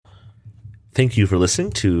Thank you for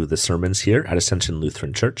listening to the sermons here at Ascension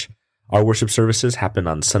Lutheran Church. Our worship services happen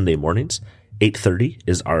on Sunday mornings. 8:30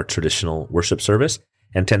 is our traditional worship service,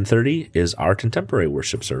 and 10:30 is our contemporary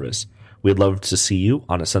worship service. We'd love to see you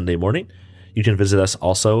on a Sunday morning. You can visit us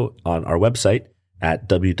also on our website at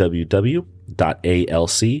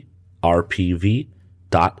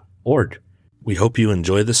www.alcrpv.org. We hope you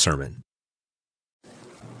enjoy the sermon.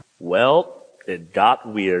 Well, it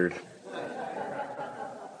got weird.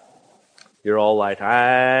 You're all like,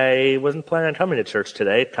 I wasn't planning on coming to church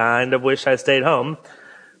today. Kind of wish I stayed home,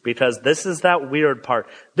 because this is that weird part.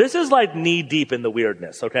 This is like knee deep in the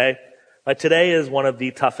weirdness, okay? Like today is one of the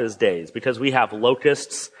toughest days because we have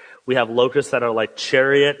locusts. We have locusts that are like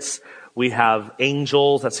chariots. We have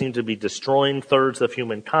angels that seem to be destroying thirds of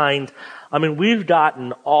humankind. I mean, we've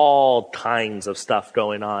gotten all kinds of stuff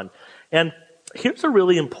going on. And here's a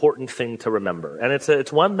really important thing to remember. And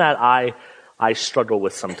it's one that I struggle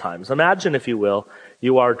with sometimes. Imagine, if you will,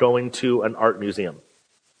 you are going to an art museum.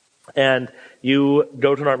 And you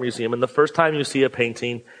go to an art museum, and the first time you see a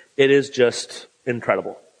painting, it is just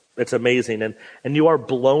incredible. It's amazing. And you are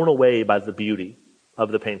blown away by the beauty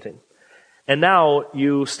of the painting. And now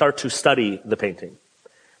you start to study the painting.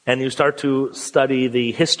 And you start to study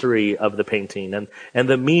the history of the painting and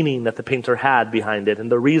the meaning that the painter had behind it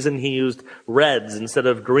and the reason he used reds instead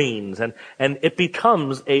of greens. And it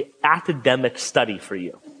becomes an academic study for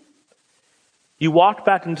you. You walk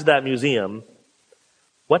back into that museum,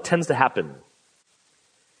 what tends to happen?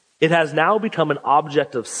 It has now become an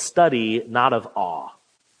object of study, not of awe.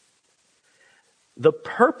 The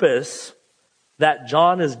purpose that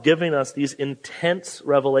John is giving us these intense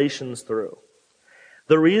revelations through,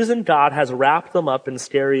 the reason God has wrapped them up in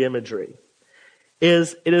scary imagery,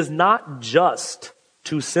 is it is not just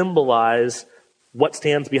to symbolize what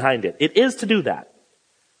stands behind it. It is to do that,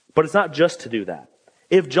 but it's not just to do that.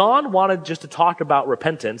 If John wanted just to talk about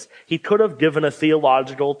repentance, he could have given a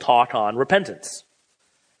theological talk on repentance.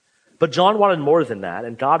 But John wanted more than that,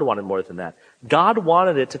 and God wanted more than that. God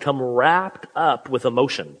wanted it to come wrapped up with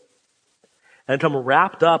emotion, and come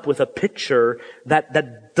wrapped up with a picture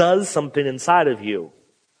that does something inside of you.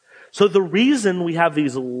 So the reason we have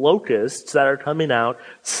these locusts that are coming out,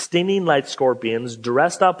 stinging like scorpions,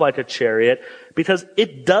 dressed up like a chariot, because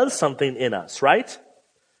it does something in us, right?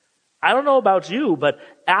 I don't know about you, but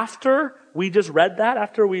after we just read that,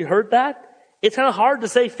 after we heard that, it's kind of hard to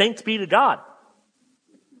say thanks be to God.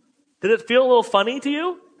 Did it feel a little funny to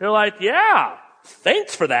you? You're like, yeah,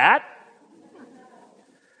 thanks for that.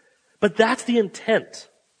 But that's the intent.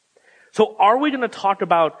 So are we going to talk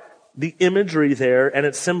about the imagery there and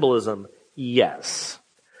its symbolism? Yes.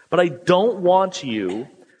 But I don't want you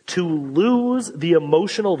to lose the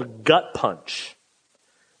emotional gut punch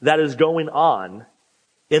that is going on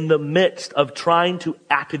in the midst of trying to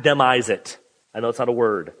academize it. I know it's not a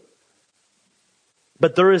word.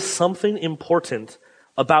 But there is something important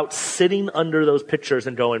about sitting under those pictures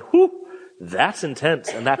and going, whew, that's intense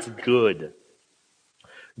and that's good.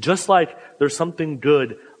 Just like there's something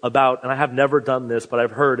good about, and I have never done this, but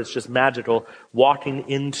I've heard it's just magical, walking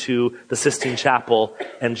into the Sistine Chapel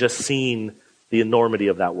and just seeing the enormity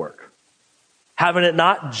of that work. Having it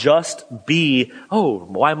not just be, oh,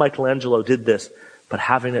 why Michelangelo did this, but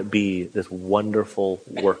having it be this wonderful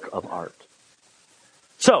work of art.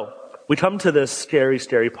 So, we come to this scary,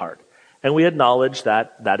 scary part, and we acknowledge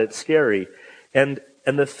that it's scary. And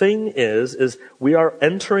the thing is we are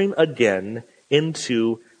entering again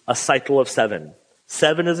into a cycle of 7.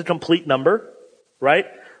 7 is a complete number, right?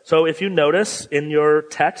 So if you notice in your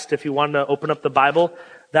text, if you want to open up the Bible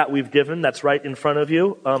that we've given, that's right in front of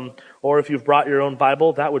you, or if you've brought your own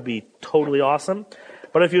Bible, that would be totally awesome.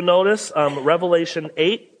 But if you notice, Revelation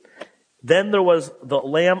 8, then there was the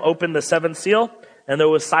Lamb opened the 7th seal, and there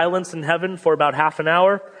was silence in heaven for about half an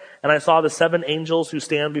hour, and I saw the 7 angels who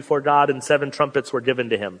stand before God, and 7 trumpets were given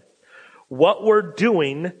to him. What we're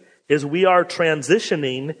doing is we are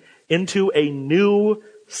transitioning into a new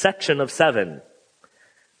section of 7.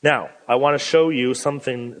 Now, I want to show you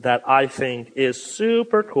something that I think is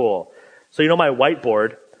super cool. So my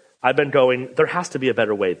whiteboard, I've been going, there has to be a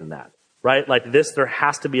better way than that, right? Like this, there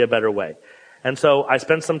has to be a better way. And so I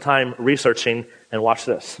spent some time researching, and watch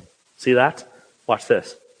this. See that? Watch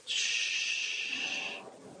this. Shh.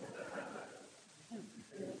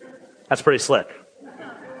 That's pretty slick.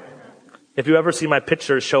 If you ever see my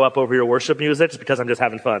pictures show up over your worship music, it's because I'm just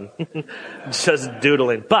having fun. Just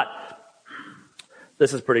doodling. But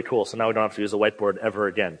this is pretty cool, so now we don't have to use a whiteboard ever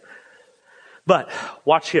again. But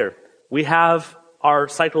watch here. We have our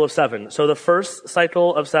cycle of 7. So the first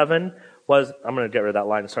cycle of 7 was, I'm going to get rid of that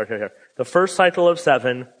line and start here. The first cycle of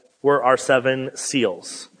 7 were our 7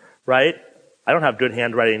 seals, right? I don't have good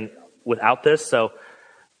handwriting without this, so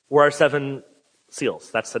we're our 7 seals.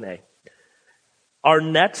 That's an A. Our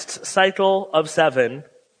next cycle of 7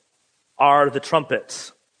 are the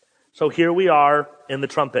trumpets. So here we are in the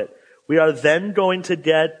trumpet. We are then going to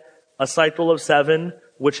get a cycle of 7,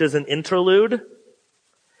 which is an interlude.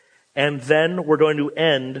 And then we're going to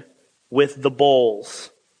end with the bowls.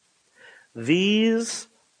 These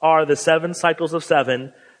are the 7 cycles of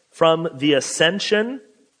 7 from the ascension,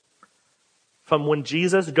 from when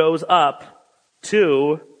Jesus goes up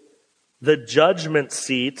to the judgment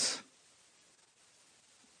seat.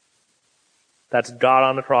 That's God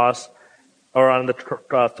on the cross, or on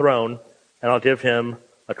the throne, and I'll give him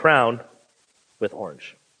a crown with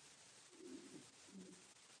orange.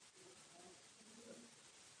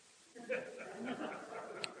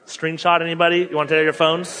 Screenshot anybody? You want to take your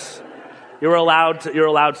phones? You're allowed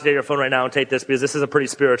to take your phone right now and take this because this is a pretty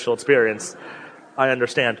spiritual experience. I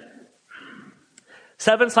understand.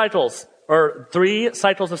 7 cycles, or 3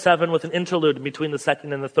 cycles of 7 with an interlude between the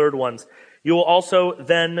second and the third ones. You will also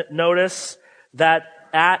then notice that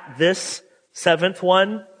at this 7th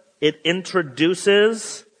one, it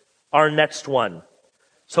introduces our next one.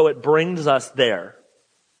 So it brings us there.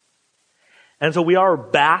 And so we are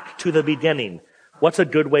back to the beginning. What's a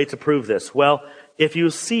good way to prove this? Well, if you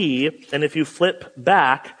see, and if you flip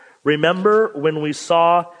back, remember when we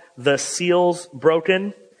saw the seals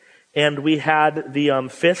broken, and we had the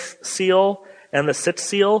 5th seal and the 6th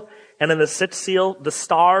seal, and in the 6th seal, the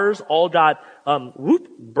stars all got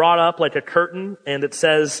brought up like a curtain, and it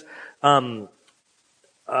says,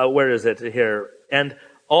 where is it here? And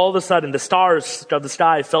all of a sudden, the stars of the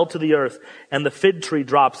sky fell to the earth, and the fig tree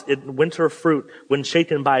drops in winter fruit when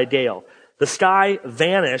shaken by a gale. The sky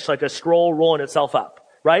vanished like a scroll rolling itself up,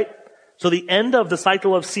 right? So the end of the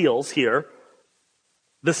cycle of seals here,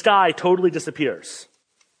 the sky totally disappears.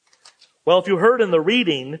 Well, if you heard in the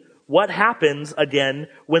reading, what happens again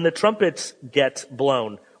when the trumpets get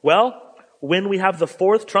blown? Well, when we have the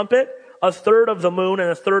 4th trumpet, a third of the moon and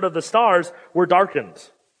a third of the stars were darkened.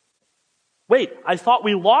 Wait, I thought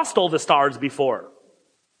we lost all the stars before.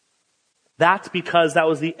 That's because that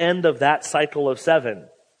was the end of that cycle of 7.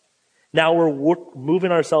 Now we're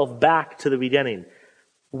moving ourselves back to the beginning.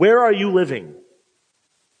 Where are you living?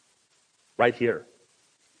 Right here.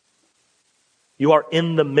 You are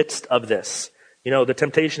in the midst of this. You know, the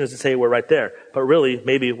temptation is to say we're right there, but really,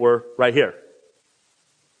 maybe we're right here.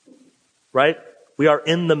 Right? We are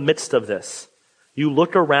in the midst of this. You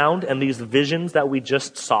look around and these visions that we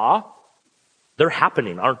just saw, they're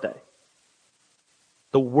happening, aren't they?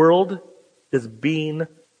 The world is being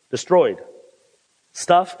destroyed.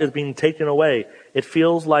 Stuff is being taken away. It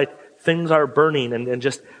feels like things are burning and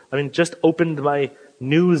just opened my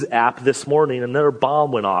news app this morning and another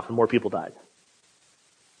bomb went off and more people died.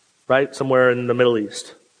 Right? Somewhere in the Middle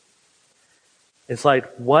East. It's like,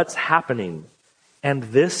 what's happening? And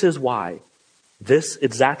this is why,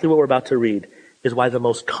 exactly what we're about to read, is why the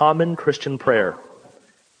most common Christian prayer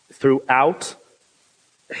throughout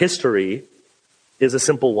history is a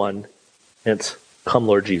simple one. It's, come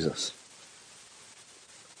Lord Jesus.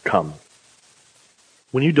 Come.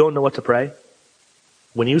 When you don't know what to pray,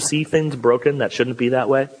 when you see things broken that shouldn't be that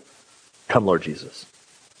way, come Lord Jesus.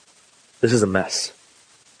 This is a mess.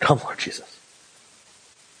 Come Lord Jesus.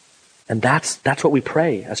 And that's what we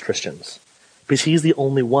pray as Christians. Because he's the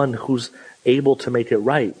only one who's able to make it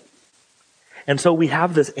right. And so we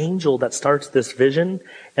have this angel that starts this vision,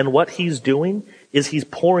 and what he's doing is he's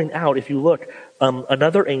pouring out. If you look,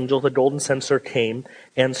 another angel, the golden censer, came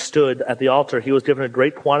and stood at the altar. He was given a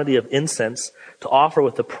great quantity of incense to offer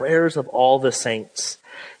with the prayers of all the saints.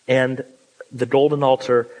 And the golden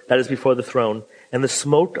altar that is before the throne, and the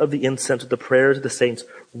smoke of the incense with the prayers of the saints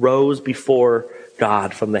rose before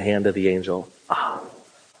God from the hand of the angel.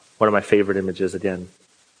 One of my favorite images again.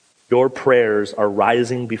 Your prayers are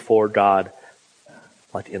rising before God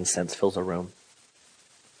like incense fills a room.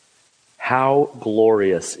 How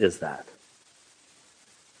glorious is that?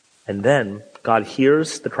 And then God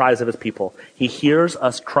hears the cries of his people. He hears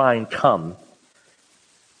us crying, come.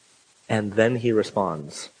 And then he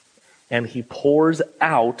responds. And he pours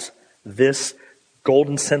out this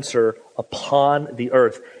golden censer upon the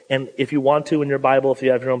earth. And if you want to in your Bible, if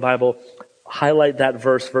you have your own Bible, highlight that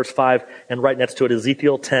verse 5, and right next to it,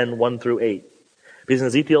 Ezekiel 10, 1 through 8. Because in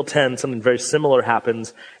Ezekiel 10, something very similar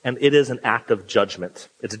happens, and it is an act of judgment.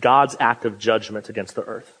 It's God's act of judgment against the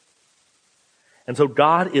earth. And so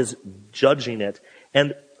God is judging it.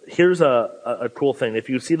 And here's a cool thing. If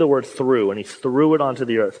you see the word through, and he threw it onto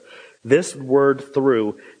the earth, this word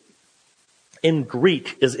through in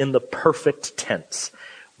Greek is in the perfect tense.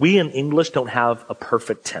 We in English don't have a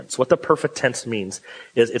perfect tense. What the perfect tense means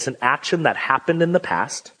is it's an action that happened in the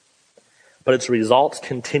past, but its results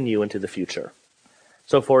continue into the future.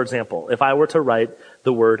 So for example, if I were to write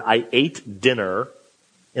the word I ate dinner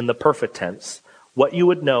in the perfect tense, what you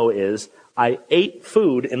would know is I ate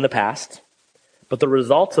food in the past, but the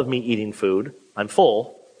results of me eating food, I'm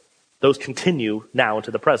full, those continue now into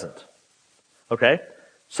the present. Okay?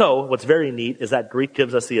 So what's very neat is that Greek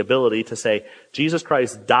gives us the ability to say Jesus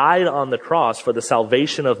Christ died on the cross for the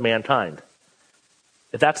salvation of mankind.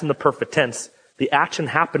 If that's in the perfect tense, the action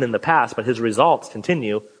happened in the past, but his results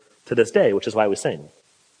continue to this day, which is why we sing.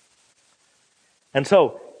 And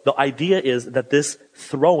so the idea is that this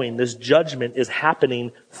throwing, this judgment is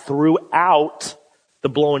happening throughout the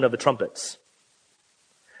blowing of the trumpets.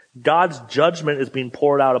 God's judgment is being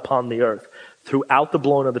poured out upon the earth throughout the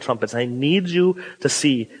blowing of the trumpets. I need you to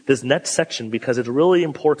see this next section because it's really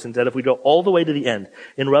important that if we go all the way to the end,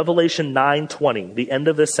 in Revelation 9:20, the end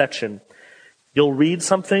of this section, you'll read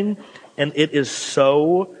something and it is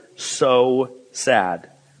so sad.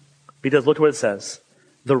 Because look what it says.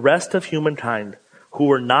 The rest of humankind who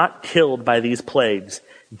were not killed by these plagues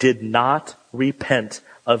did not repent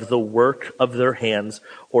of the work of their hands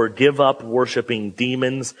or give up worshiping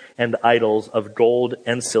demons and idols of gold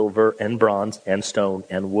and silver and bronze and stone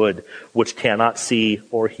and wood, which cannot see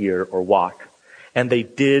or hear or walk. And they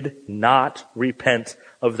did not repent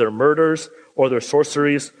of their murders or their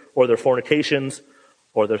sorceries or their fornications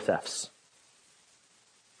or their thefts.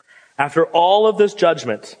 After all of this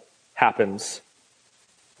judgment happens,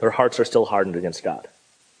 their hearts are still hardened against God.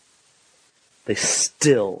 They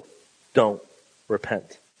still don't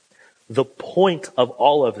repent. The point of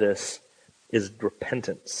all of this is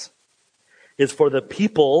repentance. Is for the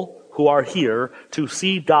people who are here to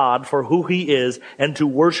see God for who he is and to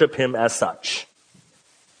worship him as such.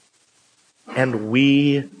 And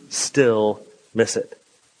we still miss it.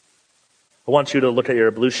 I want you to look at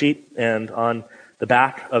your blue sheet, and on the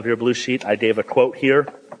back of your blue sheet, I gave a quote here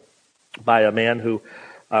by a man who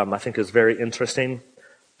I think is very interesting,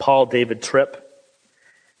 Paul David Tripp.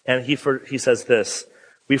 And he says this: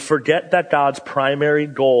 we forget that God's primary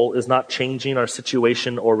goal is not changing our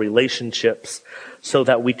situation or relationships so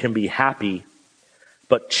that we can be happy,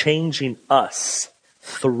 but changing us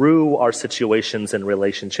through our situations and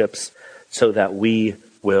relationships so that we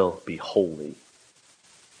will be holy.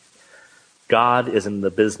 God is in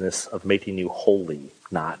the business of making you holy,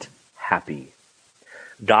 not happy.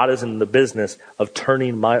 God is in the business of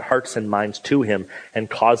turning my hearts and minds to him and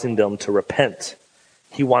causing them to repent.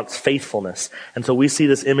 He wants faithfulness. And so we see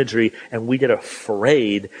this imagery and we get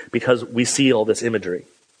afraid because we see all this imagery.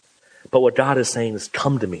 But what God is saying is,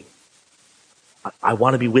 come to me. I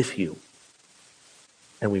want to be with you.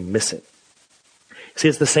 And we miss it. See,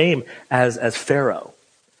 it's the same as Pharaoh.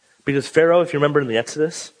 Because Pharaoh, if you remember in the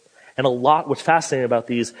Exodus, and what's fascinating about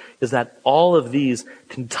these is that all of these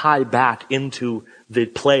can tie back into the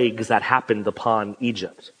plagues that happened upon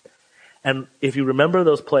Egypt. And if you remember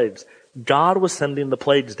those plagues, God was sending the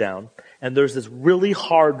plagues down, and there's this really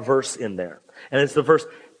hard verse in there. And it's the verse,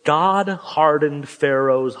 God hardened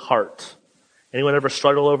Pharaoh's heart. Anyone ever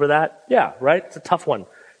struggle over that? Yeah, right? It's a tough one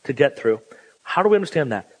to get through. How do we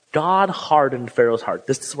understand that? God hardened Pharaoh's heart.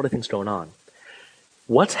 This is what I think is going on.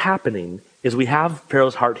 What's happening is we have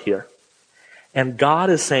Pharaoh's heart here, and God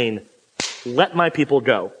is saying, let my people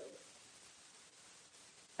go.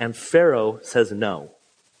 And Pharaoh says no.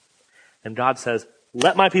 And God says,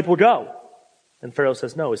 let my people go. And Pharaoh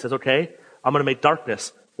says no. He says, okay, I'm going to make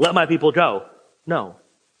darkness. Let my people go. No.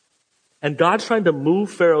 And God's trying to move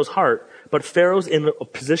Pharaoh's heart, but Pharaoh's in a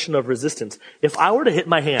position of resistance. If I were to hit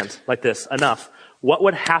my hand like this enough, what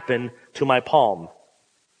would happen to my palm?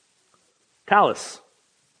 Callus.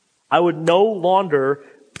 I would no longer,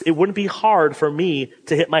 it wouldn't be hard for me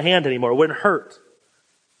to hit my hand anymore. It wouldn't hurt.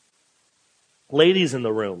 Ladies in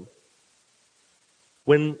the room,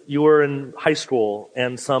 when you were in high school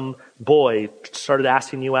and some boy started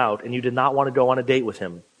asking you out and you did not want to go on a date with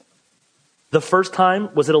him, the first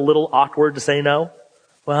time, was it a little awkward to say no?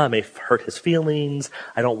 Well, I may hurt his feelings.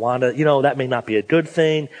 I don't want to, that may not be a good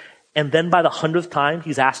thing. And then by the 100th time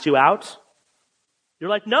he's asked you out, you're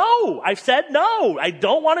like, no, I've said no. I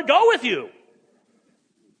don't want to go with you.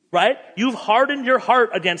 Right? You've hardened your heart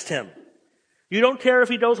against him. You don't care if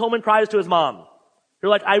he goes home and cries to his mom. You're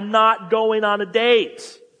like, I'm not going on a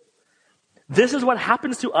date. This is what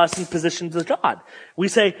happens to us in positions of God. We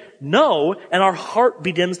say no, and our heart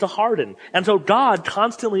begins to harden. And so God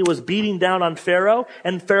constantly was beating down on Pharaoh,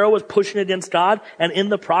 and Pharaoh was pushing against God, and in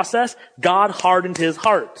the process, God hardened his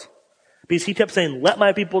heart. Because he kept saying, let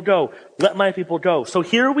my people go, let my people go. So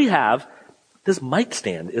here we have This mic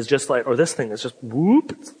stand is just like, or this thing is just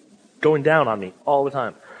whoop, it's going down on me all the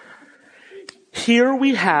time. Here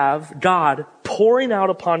we have God pouring out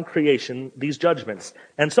upon creation these judgments.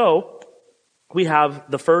 And so we have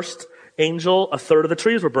the first angel, a third of the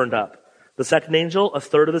trees were burned up. The second angel, a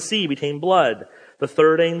third of the sea became blood. The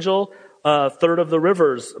third angel, a third of the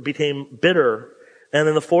rivers became bitter. And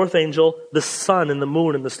then the fourth angel, the sun and the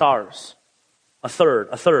moon and the stars. A third.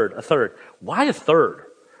 Why a third?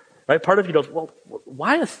 Right? Part of you goes, well,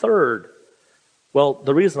 why a third? Well,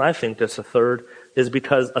 the reason I think this a third is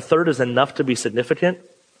because a third is enough to be significant,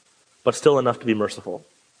 but still enough to be merciful.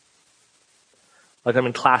 Like I'm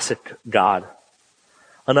in classic God.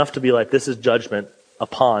 Enough to be like, this is judgment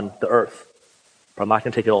upon the earth. But I'm not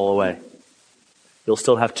going to take it all away. You'll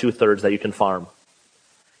still have 2/3 that you can farm.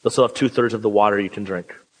 You'll still have 2/3 of the water you can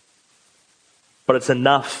drink. But it's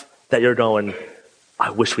enough that you're going,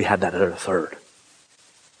 I wish we had that other third.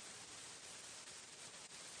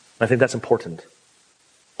 I think that's important.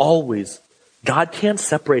 Always. God can't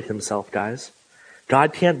separate himself, guys.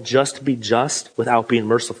 God can't just be just without being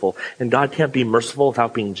merciful. And God can't be merciful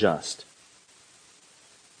without being just.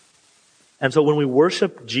 And so when we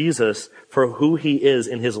worship Jesus for who he is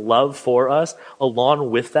in his love for us, along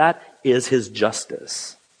with that is his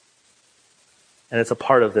justice. And it's a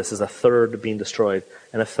part of this is a third being destroyed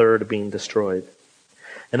and a third being destroyed.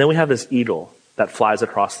 And then we have this eagle that flies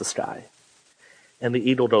across the sky. And the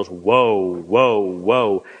eagle goes, whoa, whoa,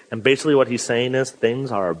 whoa. And basically what he's saying is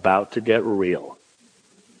things are about to get real.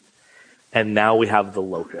 And now we have the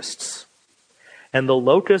locusts. And the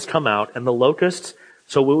locusts come out, and the locusts,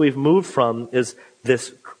 so what we've moved from is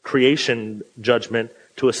this creation judgment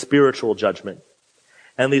to a spiritual judgment.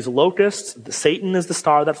 And these locusts, Satan is the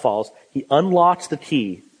star that falls. He unlocks the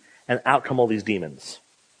key, and out come all these demons.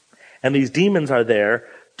 And these demons are there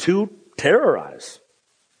to terrorize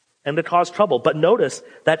and to cause trouble. But notice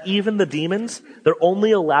that even the demons, they're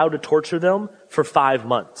only allowed to torture them for 5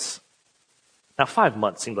 months. Now, 5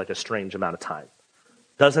 months seems like a strange amount of time,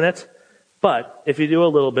 doesn't it? But if you do a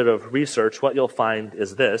little bit of research, what you'll find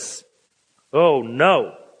is this. Oh,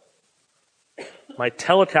 no. My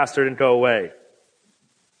Telecaster didn't go away.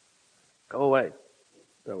 Go away.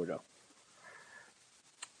 There we go.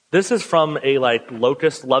 This is from a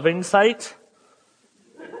locust loving site.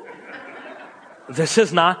 This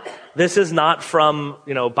is not from,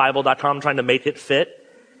 Bible.com trying to make it fit.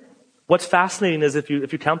 What's fascinating is if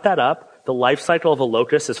you count that up, the life cycle of a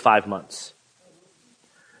locust is 5 months.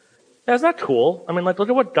 Yeah, isn't that cool? I mean, look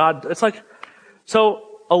at what God, so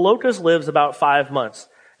a locust lives about 5 months.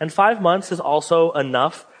 And 5 months is also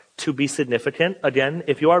enough to be significant. Again,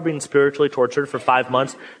 if you are being spiritually tortured for 5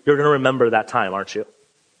 months, you're going to remember that time, aren't you?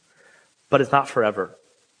 But it's not forever.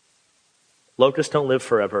 Locusts don't live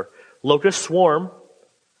forever. Locusts swarm,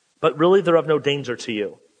 but really they're of no danger to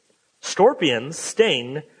you. Scorpions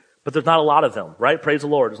sting, but there's not a lot of them, right? Praise the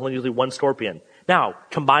Lord. There's only usually one scorpion. Now,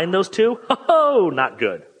 combine those two, not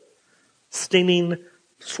good. Stinging,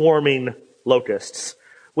 swarming locusts,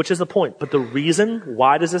 which is the point. But the reason,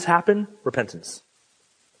 why does this happen? Repentance.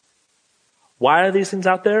 Why are these things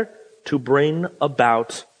out there? To bring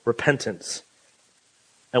about repentance.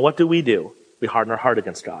 And what do? We harden our heart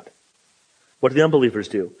against God. What do the unbelievers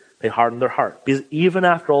do? They harden their heart. Because even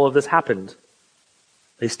after all of this happened,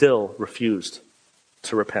 they still refused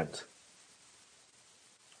to repent.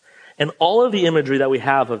 And all of the imagery that we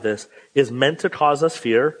have of this is meant to cause us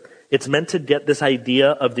fear. It's meant to get this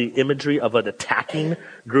idea of the imagery of an attacking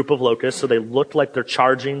group of locusts. So they look like they're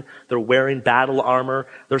charging. They're wearing battle armor.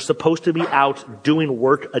 They're supposed to be out doing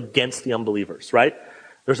work against the unbelievers, right?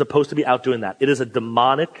 They're supposed to be out doing that. It is a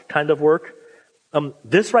demonic kind of work.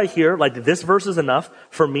 This right here, this verse is enough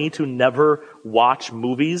for me to never watch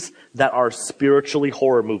movies that are spiritually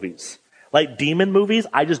horror movies. Like demon movies,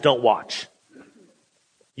 I just don't watch.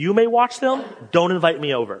 You may watch them. Don't invite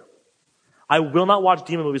me over. I will not watch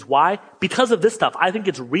demon movies. Why? Because of this stuff. I think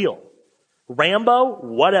it's real. Rambo,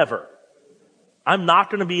 whatever. I'm not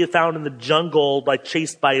going to be found in the jungle,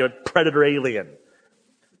 chased by a predator alien.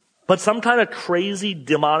 But some kind of crazy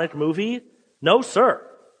demonic movie? No, sir.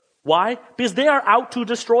 Why? Because they are out to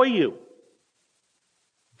destroy you.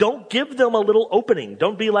 Don't give them a little opening.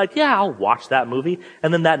 Don't be like, yeah, I'll watch that movie.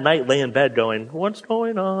 And then that night lay in bed going, what's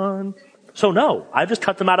going on? So no, I've just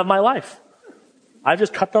cut them out of my life. I've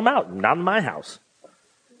just cut them out, not in my house.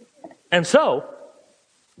 And so,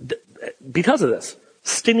 because of this,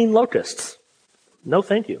 stinging locusts. No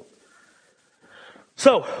thank you.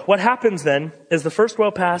 So, what happens then is the first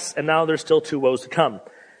woe passed, and now there's still 2 woes to come.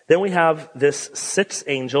 Then we have this 6th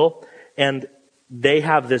angel, and they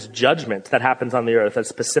have this judgment that happens on the earth at a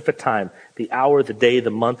specific time, the hour, the day,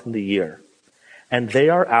 the month, and the year. and they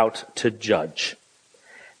are out to judge.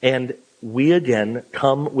 And we again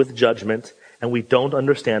come with judgment, and we don't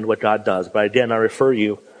understand what God does. But again, I refer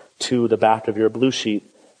you to the back of your blue sheet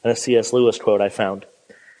and a C.S. Lewis quote I found.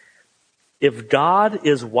 If God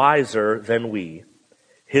is wiser than we,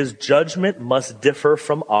 his judgment must differ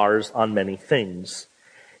from ours on many things,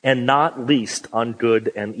 and not least on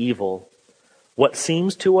good and evil. What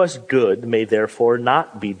seems to us good may therefore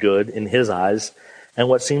not be good in his eyes, and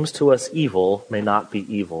what seems to us evil may not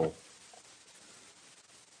be evil.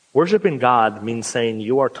 Worshiping God means saying,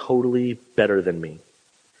 you are totally better than me,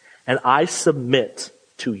 and I submit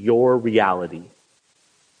to your reality.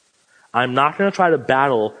 I'm not going to try to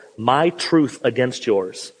battle my truth against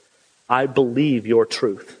yours. I believe your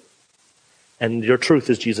truth. And your truth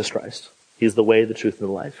is Jesus Christ. He's the way, the truth, and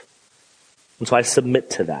the life. And so I submit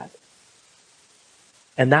to that.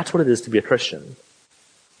 And that's what it is to be a Christian.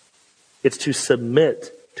 It's to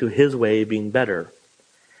submit to his way being better.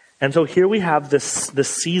 And so here we have this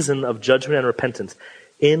season of judgment and repentance.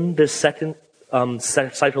 In this second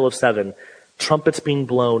cycle of 7, trumpets being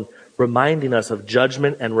blown, reminding us of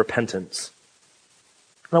judgment and repentance.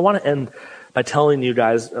 And I want to end by telling you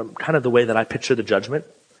guys kind of the way that I picture the judgment.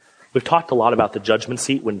 We've talked a lot about the judgment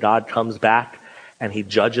seat when God comes back and he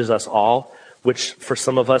judges us all, which for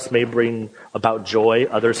some of us may bring about joy,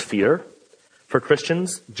 others fear. For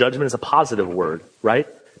Christians, judgment is a positive word, right?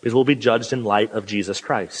 Because we'll be judged in light of Jesus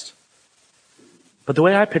Christ. But the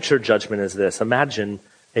way I picture judgment is this. Imagine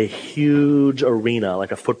a huge arena,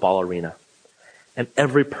 like a football arena. And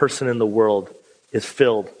every person in the world is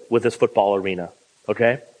filled with this football arena,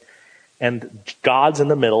 okay? And God's in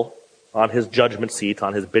the middle on his judgment seat,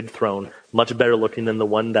 on his big throne, much better looking than the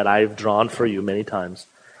one that I've drawn for you many times.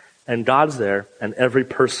 And God's there, and every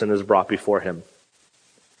person is brought before him.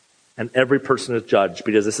 And every person is judged,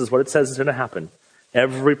 because this is what it says is going to happen.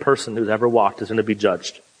 Every person who's ever walked is going to be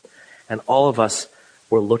judged. And all of us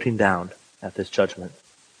were looking down at this judgment.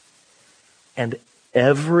 And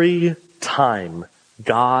every time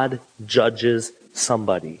God judges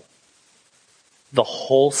somebody, the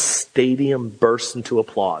whole stadium bursts into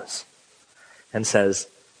applause and says,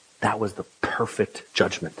 that was the perfect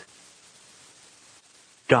judgment.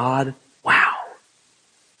 God, wow,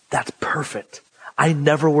 that's perfect. I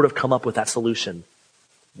never would have come up with that solution.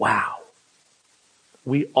 Wow.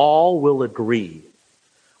 We all will agree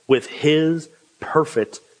with his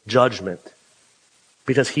perfect judgment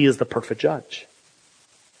because he is the perfect judge.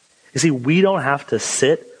 You see, we don't have to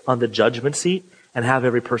sit on the judgment seat and have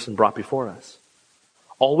every person brought before us.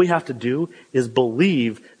 All we have to do is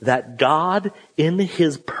believe that God, in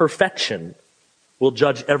his perfection, will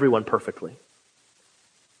judge everyone perfectly.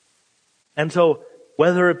 And so,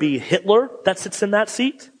 whether it be Hitler that sits in that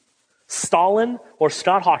seat, Stalin, or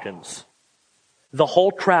Scott Hawkins, the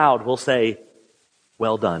whole crowd will say,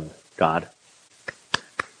 well done, God.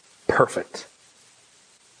 Perfect.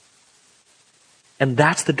 And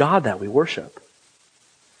that's the God that we worship.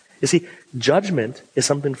 You see, judgment is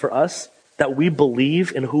something for us that we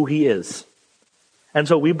believe in who he is. And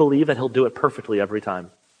so we believe that he'll do it perfectly every time.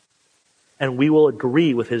 And we will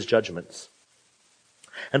agree with his judgments.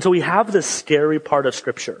 And so we have this scary part of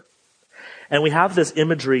Scripture. And we have this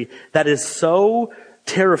imagery that is so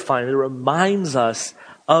terrifying. It reminds us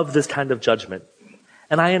of this kind of judgment.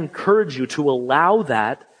 And I encourage you to allow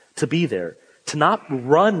that to be there. To not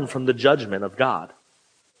run from the judgment of God.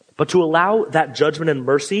 But to allow that judgment and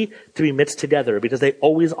mercy to be mixed together, because they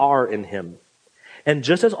always are in him. And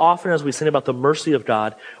just as often as we sing about the mercy of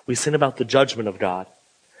God, we sing about the judgment of God.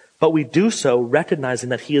 But we do so recognizing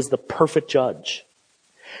that he is the perfect judge.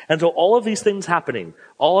 And so all of these things happening,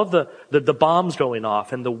 all of the bombs going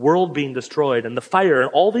off and the world being destroyed and the fire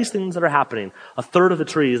and all these things that are happening, a third of the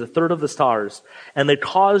trees, a third of the stars, and they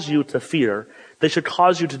cause you to fear, they should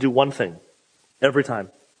cause you to do one thing every time.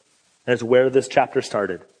 And it's where this chapter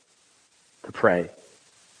started. To pray.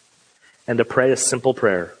 And to pray a simple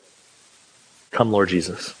prayer. Come, Lord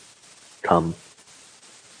Jesus. Come.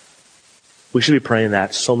 We should be praying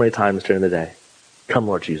that so many times during the day. Come,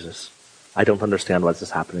 Lord Jesus. I don't understand why this is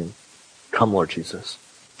happening. Come, Lord Jesus.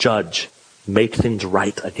 Judge. Make things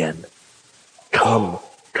right again. Come.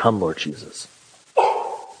 Come, Lord Jesus.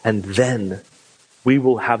 And then we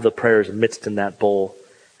will have the prayers mixed in that bowl,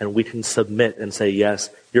 and we can submit and say, yes,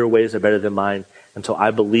 your ways are better than mine. And so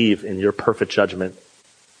I believe in your perfect judgment,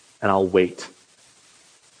 and I'll wait.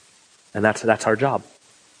 And that's our job.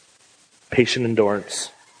 Patient endurance.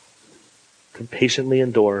 To patiently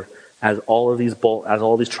endure as all these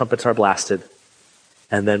trumpets are blasted.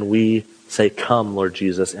 And then we say, come, Lord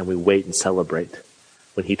Jesus, and we wait and celebrate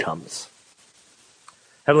when he comes.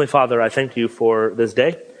 Heavenly Father, I thank you for this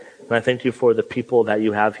day. And I thank you for the people that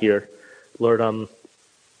you have here. Lord,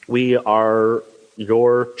 we are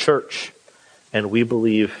your church, and we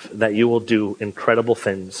believe that you will do incredible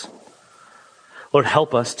things. Lord,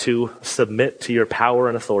 help us to submit to your power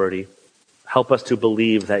and authority. Help us to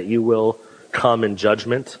believe that you will come in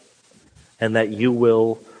judgment and that you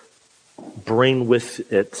will bring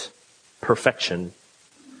with it perfection.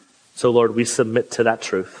 So, Lord, we submit to that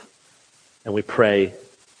truth, and we pray,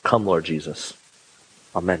 come, Lord Jesus.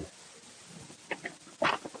 Amen.